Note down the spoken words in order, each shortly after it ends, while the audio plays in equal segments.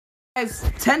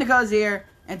Guys, Tentacles here,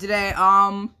 and today,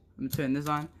 I'm turning this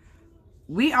on.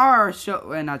 We are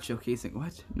not showcasing,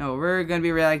 what? No, we're gonna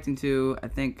be reacting to, I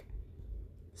think,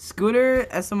 Scooter,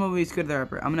 SC-OOTER, Scooter the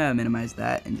Rapper. I'm gonna minimize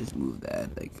that and just move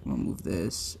that. Like, I'm gonna move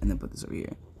this, and then put this over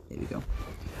here. There we go.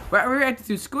 We're reacting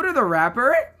to Scooter the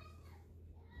Rapper.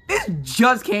 This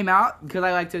just came out, because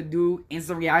I like to do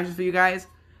instant reactions for you guys.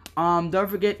 Don't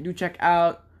forget to check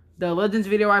out the Legends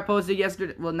video I posted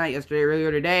yesterday, well, not yesterday,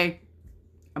 earlier today,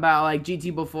 about like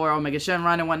GT before Omega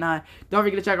Shenron and whatnot. Don't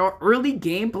forget to check out early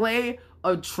gameplay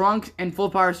of Trunks and Full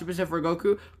Power Super Set for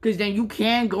Goku, because then you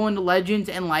can go into Legends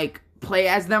and like play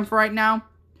as them for right now,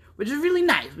 which is really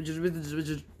nice,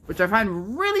 which I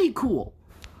find really cool.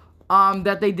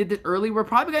 That they did this early. We're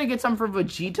probably gonna get some for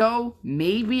Vegito,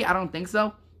 maybe. I don't think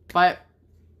so, but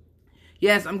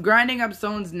yes, I'm grinding up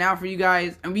stones now for you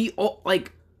guys, and we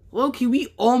like. Low-key, we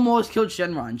almost killed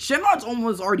Shenron. Shenron's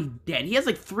almost already dead. He has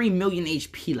like 3 million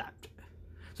HP left.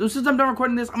 So since I'm done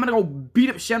recording this, I'm gonna go beat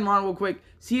up Shenron real quick.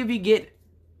 See if we get...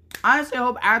 Honestly, I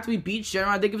hope after we beat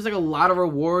Shenron, they give us like a lot of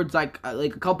rewards. Like a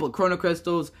couple of Chrono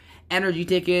Crystals, energy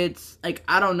tickets. Like,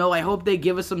 I don't know. I hope they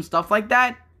give us some stuff like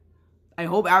that. I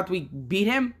hope after we beat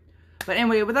him. But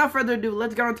anyway, without further ado,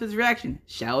 let's get on to this reaction.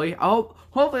 Shall we?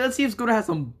 Hopefully, let's see if Scooter has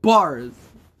some bars.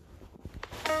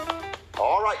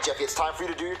 All right, Jeffy, it's time for you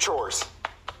to do your chores.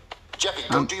 Jeffy,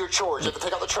 go do your chores. You have to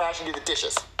take out the trash and do the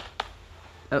dishes.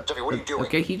 Jeffy, what are you doing?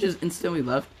 Okay, he just instantly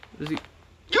left. You've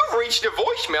reached the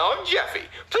voicemail of Jeffy.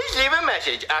 Please leave a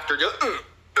message after the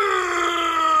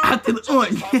After the It's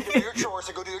time for you to do your chores,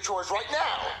 so go do your chores right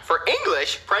now. For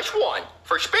English, press 1.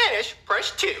 For Spanish,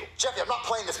 press 2. Jeffy, I'm not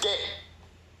playing this game.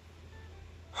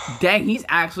 Dang, he's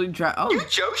actually trying. Oh. You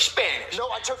chose Spanish.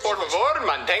 No, I took Por English. favor,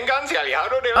 manténganse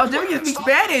aliado de Oh, los Jimmy can speak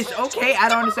Spanish. Okay, I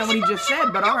don't understand what he just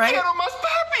said, but alright. Okay.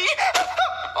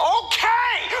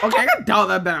 Okay, I gotta dial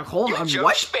that back. Hold on, You chose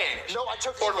what? Spanish. No, I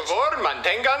took Por English. favor,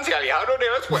 manténganse aliado de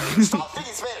los juegos. Stop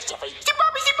speaking Spanish, Jeffy. Si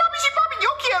papi, yo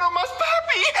quiero más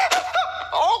papi.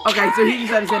 Okay, so he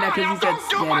just understand that because he said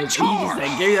Spanish. He just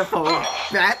said, give me the phone.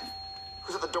 Fat.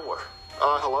 Who's at the door?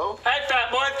 Hello? Hey,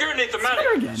 fat boy, Scooter needs some money.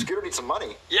 Scooter again. Scooter needs some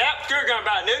money. Yep, Scooter gonna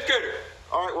buy a new scooter.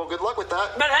 All right, well, good luck with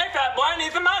that. But hey, fat boy, I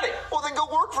need some money. Well, then go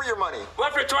work for your money.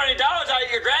 Well, for $20, I'll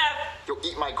eat your grass. You'll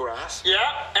eat my grass. Yep,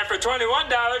 and for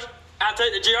 $21, I'll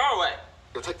take the GR away.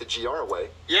 You'll take the GR away.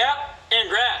 Yep, and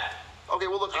grass. Okay,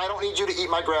 well, look, I don't need you to eat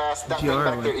my grass. That thing GR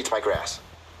back there away. eats my grass.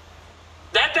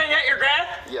 That thing ate your grass?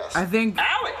 Yes. I think.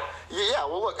 Owie. Yeah,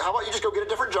 well, look, how about you just go get a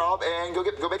different job and go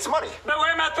make some money? But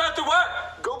where am I supposed to work?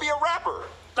 Go be a rapper.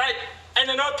 Like, in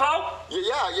the North Pole?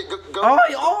 Yeah, go.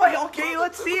 Oh, okay,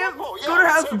 let's see if Scooter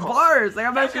has some bars. Like,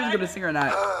 I'm not sure he's gonna sing or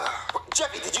not.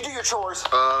 Jeffy, did you do your chores?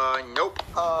 Nope.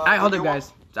 Alright, hold up,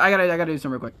 guys. I gotta do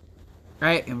something real quick.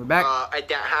 Alright, and we're back. I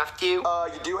don't have to. You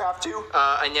do have to?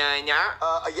 Yeah,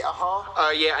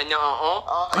 no,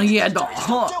 Oh, yeah,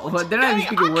 well, they're not even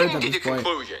speaking words at to this the point.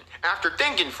 conclusion, after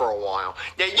thinking for a while,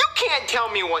 that you can't tell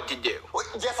me what to do. Well,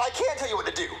 yes, I can tell you what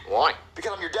to do. Why?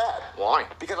 Because I'm your dad. Why?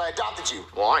 Because I adopted you.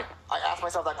 Why? I ask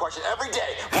myself that question every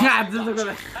day. Yeah,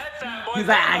 Hey, fat boy. he's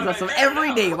like, I got some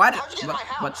every day. Why? How'd you get in my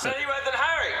house? What's Said it? he wasn't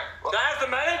hurry. Do I have the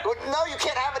money? Well, no, you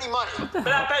can't have any money. But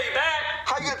I'll pay you back.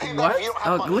 How are you gonna pay me What? back if you don't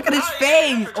have Oh, money? look at his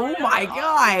face. Oh my Eat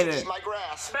god. my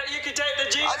grass. But you can take the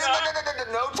G.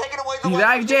 No, take it away. He's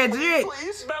like, Jay, do it.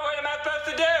 Please. But what am I supposed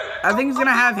to do? I think he's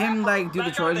gonna have him like do the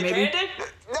Like chores on the maybe. candy?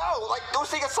 No, like, go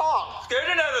sing a song.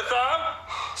 Scooter knows the song.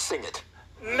 Sing it.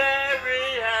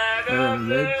 Mary had a little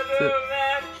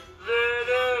lamb,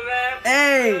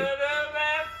 Hey. little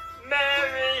lamb.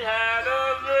 Mary had a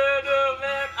little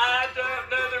lamb. I don't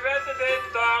know the rest of this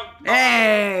song.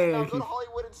 Hey. Now go to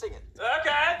Hollywood and sing it.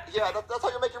 Okay. Yeah, that's how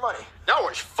you make your money. That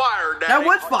was fire, Daddy. That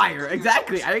was fire.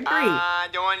 Exactly. I agree. I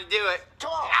don't want to do it.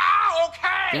 Come on. Ow,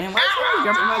 okay. Damn, why is he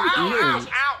grabbing my ears?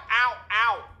 Ow.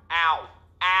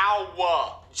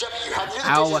 Jeffy, you have to do the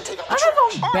Ow. dishes and take out I the have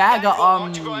trash. a bag of Why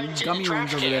don't you go ahead and check gummy the worms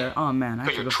trash over can? there. Oh man, I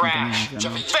have to You're go for trash. gummy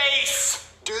Jeffy, worms.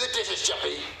 Face. do the dishes,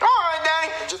 Jeffy. All right,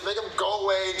 Daddy. Just make them go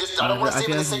away. Just I don't want to I see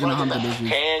feel them in like the he's sink gonna when I hump the get back.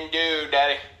 dishes. Can do,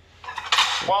 Daddy.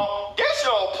 Well, this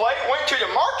little plate went to the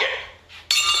market,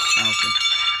 Oh, okay.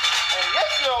 and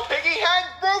this little piggy had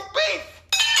roast beef.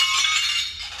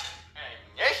 And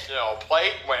this little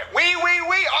plate went wee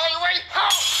all the way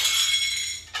home.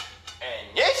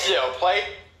 And this little plate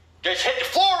just hit the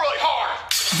floor really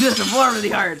hard. Just the floor really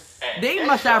hard. And They this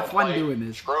must have little fun plate, doing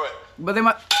this. Screw it. But they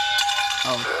must.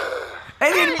 Oh.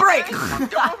 They didn't break. I'm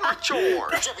done with my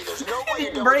chores. Jeffy, there's no way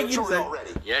you're done Break with your chores it.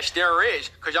 already. Yes, there is,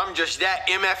 because I'm just that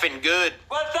MFing good.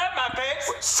 What's that, my pigs?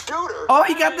 Scooter? Oh,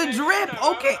 he got the drip.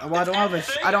 Okay. Well, I don't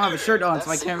have a shirt on,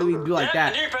 so I can't really do like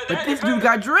that. But this dude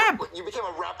got drip. What, you became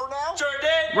a rapper now? Sure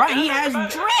did. Right? He has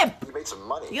drip. You made some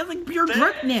money. He has like pure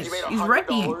dripness. You made He's $100.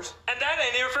 ripping. And that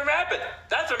ain't even from rapping.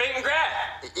 That's from eating grass.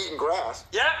 Eating grass.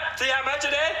 Yep. See how much it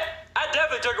is? I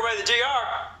definitely took away the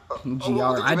GR. GR.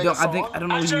 well, did you I make don't. a I think song? I don't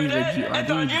know I who sure uses did. GR. I It's think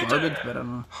on it's YouTube. garbage, but I don't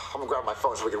know. I'm gonna grab my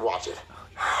phone so we can watch it.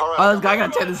 All right. Oh, this guy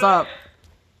gotta turn this up.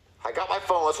 I got my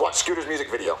phone. Let's watch Scooter's music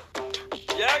video.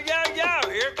 Yo,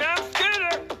 here comes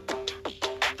Scooter.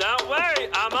 Don't worry,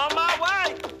 I'm on my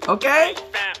way. Okay. Hey,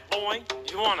 fat boy,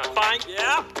 you wanna fight?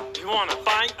 Yeah. You wanna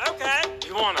fight? Okay.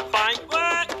 You wanna fight?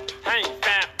 What? Hey,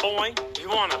 fat boy, you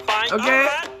wanna fight? Okay.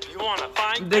 Alright. You wanna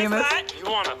fight? I'm digging this. Tonight?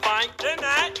 You wanna fight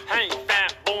tonight? Hey,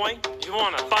 fat boy, you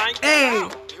wanna fight? Hey.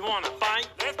 You wanna fight?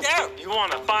 Let's go. You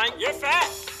wanna fight? Yes, fat.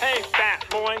 Hey, fat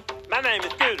boy, my name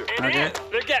is Scooter. It Okay. is.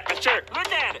 Look at my shirt.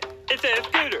 Look at it. It says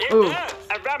Scooter. It Ooh. does.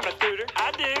 I ride my scooter.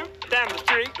 I do. Down the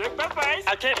street. Look my face.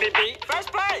 I can't be beat.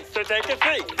 First place. So take a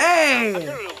seat. I Hey. go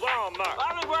to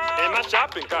Walmart. In my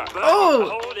shopping cart. Oh. I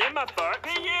hold in my fart.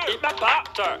 Eat my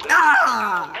Pop-Tart.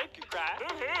 Ah. Make you cry.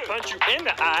 Punch you in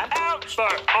the eye. Ouch.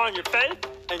 Fart on your face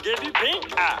and give you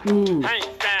pink eye. Ooh. Hey,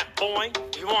 fat boy,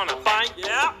 you wanna fight?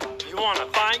 Yeah. You wanna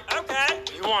fight? Okay.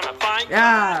 You wanna fight?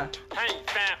 Yeah. Hey,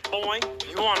 fat boy,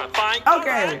 you wanna fight?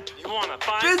 Okay. You wanna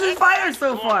fight? This is fire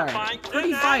so You wanna far. fight?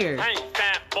 Pretty fire. Hey,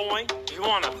 fat boy, you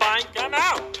wanna fight? Come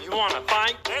out. You wanna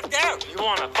fight? Let's go. You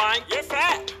wanna fight? Yes,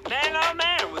 fat. Man, oh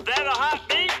man, was that a hot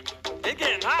beat? It's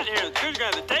getting hot here. The scooter's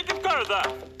gonna take his clothes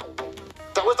off.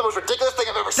 That was the most ridiculous thing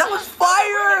I've ever seen. That was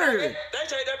fire. They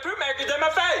take their poop makers in my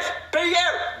face.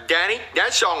 P.U. Danny,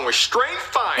 that song was straight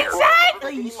fire.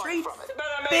 Exactly. Straight But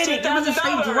I spit made it. There was a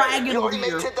straight $10,000 dragon You over already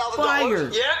made here. $10,000? Fire.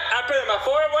 Yeah, I put in my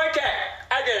 401k.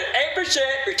 I get an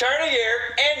 8% return a year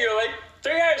annually,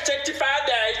 365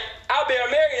 days. I'll be a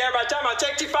millionaire by the time I'm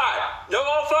 65. No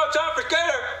old folks on for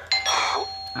Scooter.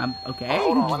 Okay.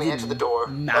 Hold on, let me answer the door.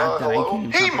 Not that I Hello?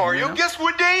 can. Hey, Mario, guess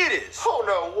what day it is? Oh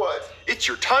no, what? It's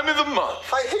your time of the month.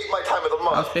 I hate my time of the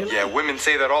month. Yeah, women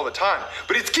say that all the time,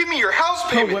 but it's give me your house Oh,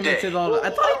 payment women day. said all. I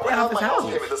thought I he don't paid off have his my house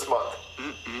house. payment this month.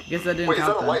 Guess that didn't Wait, is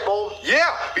that count a light bulb?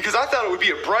 Yeah, because I thought it would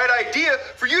be a bright idea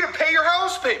for you to pay your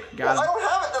house payment. Got I it. don't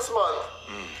have it this month.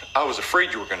 I was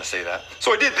afraid you were going to say that.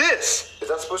 So I did this. Is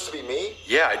that supposed to be me?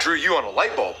 Yeah, I drew you on a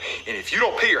light bulb. And if you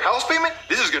don't pay your house payment,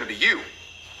 this is going to be you.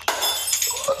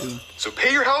 So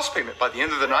pay your house payment by the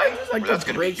end of the night, Like or that's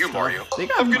the going to be break you, stuff. Mario. They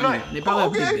got Have a good money. night. They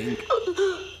probably have a Okay. big bank.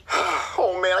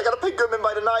 Oh man, I gotta pay Goodman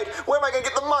by tonight. Where am I gonna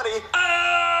get the money?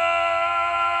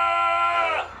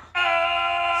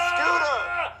 Scooter!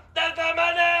 That's not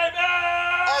my name!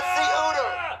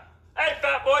 SC-OOTER! Hey,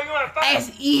 fat boy, you wanna fight?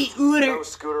 SC-OOTER. No,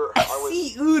 Scooter, I was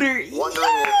SC-OOTER. wondering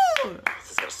Yeah. if...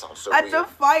 This is gonna sound so That's weird. a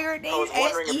fire I name. was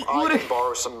wondering if I SC-OOTER. could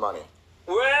borrow some money.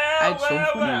 Well, That's so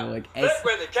funny. Like Look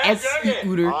where the cat's going.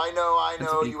 SC-OOTER. I know.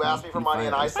 That's pretty You asked me for cool. money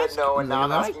and I Pretty said fire. no, and now I'm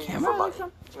Like, asking you camera for like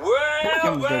money. some- Well,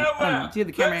 camera's good. I don't know. See,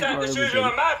 the camera Looks like angle the is shoes good.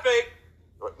 on my feet.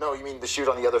 No, you mean the shoes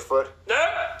on the other foot? No,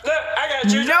 look, I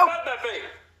got shoes Nope. on both my feet.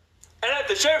 And if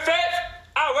the shoe fits,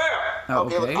 I wear. Oh,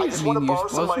 Okay, okay. look, I just want to you're borrow some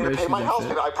supposed money to wear pay my shoes house like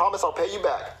payment. I promise I'll pay you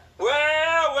back. Well.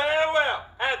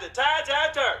 At the tide's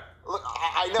out turn. Look,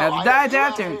 I know. that. I know That's you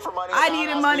asked after. me for money, I and now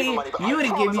needed I'm money. asking you for money, You but would I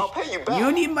have given promise me. I'll pay you back.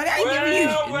 You need money. I give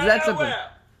you. That's simple.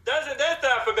 Doesn't that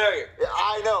sound familiar? Yeah,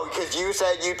 I know, because you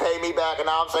said you'd pay me back, and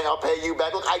now I'm saying I'll pay you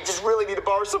back. Look, I just really need to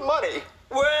borrow some money.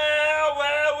 Well.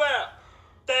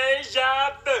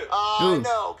 Deja vu. I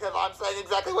know, because I'm saying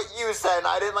exactly what you said, and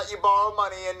I didn't let you borrow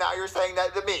money, and now you're saying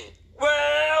that to me. Well.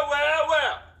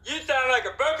 You sound like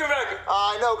a broken record.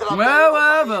 I know, because I'm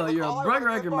Well, you're a broke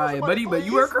record, my buddy, but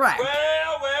you were correct. Well.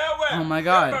 Oh my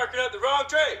God. You're barking up the wrong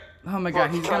tree. Oh my God,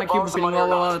 he's Can I gonna keep borrow some repeating. money or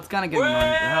Well, not? it's gonna get me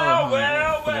money. Hell,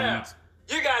 Well.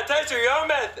 You got a taste of your own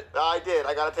medicine. I did.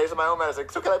 I got a taste of my own medicine.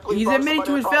 So can I please He's borrow some admitting money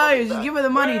to and his promise I'll pay failures. you Just back? give her the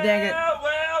money, dang it.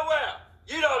 Well.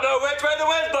 You don't know which way the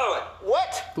wind's blowing.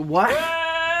 What? The what?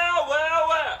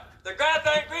 Well. The grass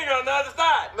ain't greener on the other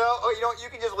side. No, oh, you know what? You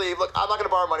can just leave. Look, I'm not going to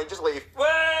borrow money. Just leave. Well.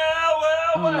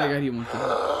 Oh my God, he wants to.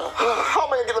 How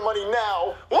am I going to get the money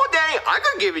now? Well, Danny, I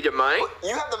could give you the money.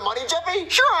 You have the money, Jeffy?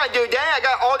 Sure I do, Danny. I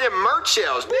got all them merch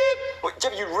sales. Beep. Wait,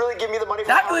 Jeffy, you really give me the money for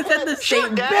That my was at the Sure,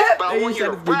 same Danny, bet. but I want you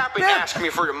to rap and ask me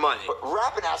for the money.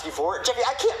 Rap and ask you for it. Jeffy,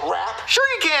 I can't rap. Sure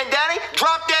you can, Danny.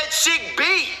 Drop that sick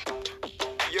beat.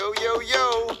 Yo,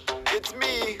 it's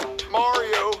me,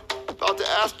 Mario. About to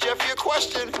ask Jeffy a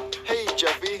question. Hey,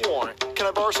 Jeffy. What? Can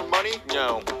I borrow some money?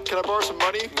 No. Can I borrow some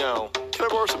money? No. Can I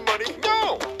borrow some money?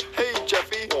 No. Hey,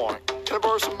 Jeffy. What? Can I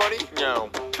borrow some money? No.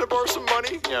 Can I borrow some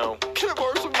money? No. Can I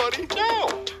borrow some money? No.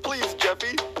 Please,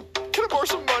 Jeffy. Can I borrow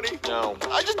some money? No.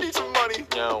 I just need some money.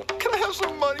 No. Can I have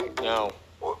some money? No.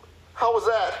 How was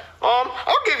that?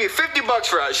 I'll give you $50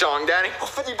 for that song, Daddy. Oh,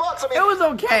 $50. I mean, It was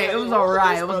okay. It was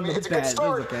alright. It wasn't it's a bad. good It was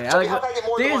start. okay. Jeffy, how can I get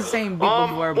more than They're the money? same people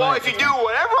before, Well, but if you do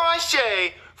whatever I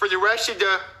say for the rest of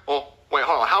the... Well, wait,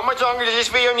 hold on. How much longer does this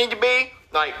video need to be?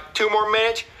 Like 2 more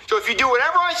minutes? So if you do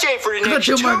whatever I say for the next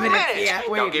 2 more minutes, yeah,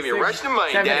 wait, I'll give you the rest of the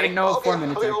money, 7, Daddy. 8, no, 4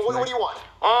 minutes. Okay, Actually. what do you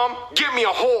want? Give me a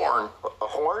horn. A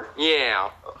horn? Yeah.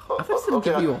 I thought someone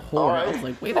give you a horn. I was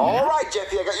like, wait a minute. All right,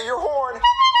 Jeffy, I got you your horn.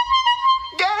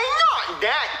 Daddy, not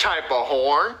that type of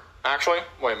horn. Actually,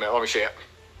 wait a minute. Let me see it.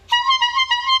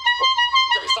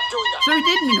 Jeffy, stop doing that. So he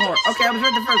did mean horn. Okay, I was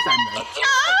right the first time though.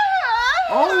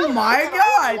 Oh my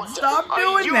God! Stop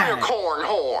doing A that. unicorn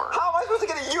horn. How am I supposed to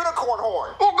get a unicorn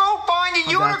horn? Well, go find a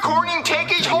unicorn and take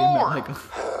his horn.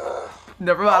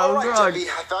 Never mind. I All was right, wrong. Jeffy,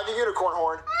 I found your unicorn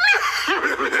horn.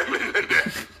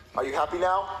 Are you happy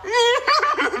now?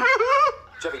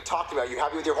 Jeffy, talk to me. Are you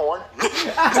happy with your horn?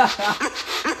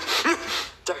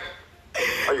 Jeffy,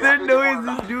 are you The happy with your horn? or noise this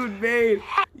not? dude made.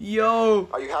 Yo.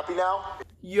 Are you happy now?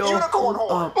 Yo. Unicorn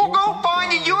hold horn. up. Well, Oh go my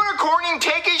find a God. unicorn and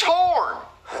take his horn.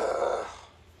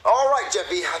 All right,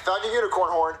 Jeffy, I found your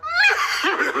unicorn horn.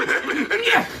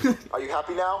 Are you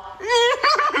happy now?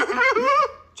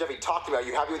 Jeffy, talk to me. Are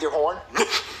you happy with your horn?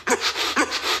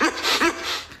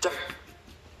 Jeffy,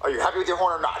 are you happy with your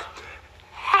horn or not?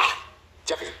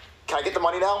 Jeffy, can I get the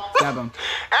money now? Stab him.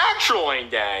 Actually,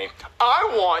 Daddy, I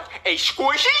want a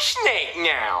squishy snake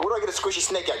now. Where do I get a squishy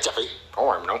snake at, Jeffy? Oh,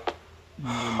 I don't know.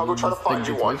 I'll go try to find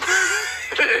you one. All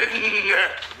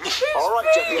right,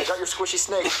 Jeffy, I got your squishy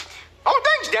snake. Oh,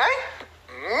 thanks, Daddy.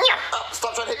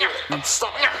 Stop trying to hit me with it.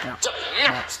 Stop it. Jeffy,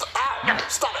 stop. Ow.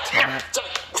 Stop it.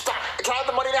 Jeffy, stop. Can I have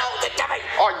the money now? Jeffy.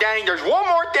 Oh, Daddy, there's one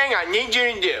more thing I need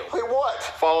you to do. Hey, what?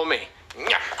 Follow me.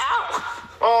 Ow.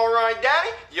 All right, Daddy.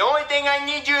 The only thing I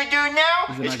need you to do now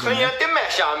Is it is not clean gonna- up the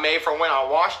mess I made from when I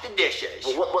washed the dishes.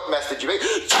 What mess did you make? The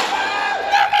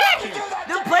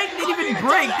plate didn't even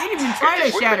break. They didn't even try to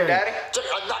Whip it, shatter it. Daddy. Jeffy,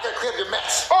 I'm not going to clean up your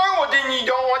mess. All right, well, then you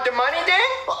don't want the money, then?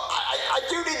 I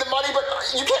do need the money, but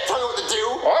you can't tell me what to do.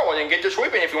 All right, well, then get to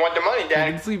sweeping if you want the money,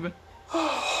 Daddy. He's sleeping.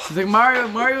 He's like,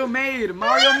 Mario made it.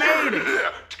 Mario made it.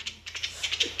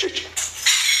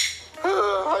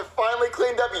 I finally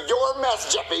cleaned up your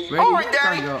mess, Jeffy. Ready? All right, Time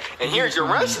Daddy. to go. And here's the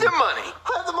rest of the money.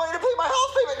 I have the money to pay my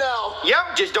house payment now.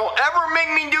 Yep, just don't ever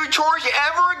make me do chores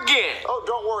ever again. Oh,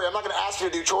 don't worry. I'm not going to ask you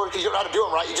to do chores because you don't know how to do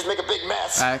them right. You just make a big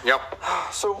mess. Back. Yep.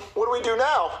 So what do we do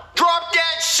now? Drop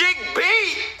that sick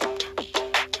beat.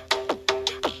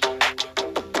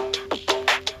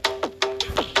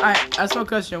 Alright, that's my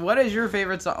question. What is your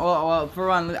favorite song? Well, for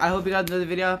one, I hope you guys enjoyed the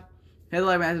video. Hit the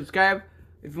like button and subscribe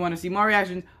if you want to see more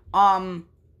reactions.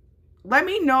 Let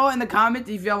me know in the comments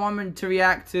if y'all want me to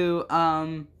react to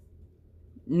None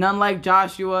Like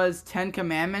Joshua's 10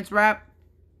 Commandments rap.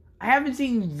 I haven't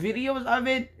seen videos of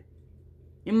it.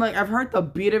 I've heard the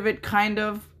beat of it, kind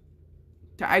of.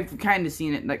 I've kind of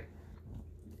seen it. Like,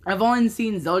 I've only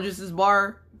seen Zeljus's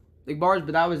bars,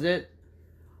 but that was it.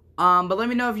 But let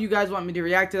me know if you guys want me to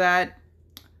react to that.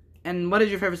 And what is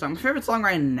your favorite song? My favorite song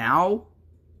right now,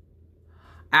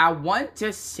 I want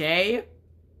to say,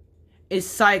 is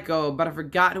Psycho, but I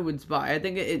forgot who it's by. I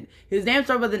think his name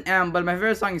starts with an M, but my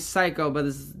favorite song is Psycho, but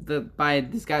this is by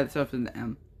this guy that starts with an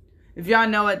M. If y'all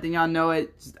know it, then y'all know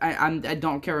it. I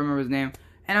don't care to remember his name.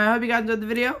 And I hope you guys enjoyed the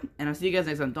video, and I'll see you guys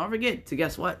next time. Don't forget to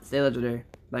guess what? Stay legendary.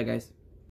 Bye, guys.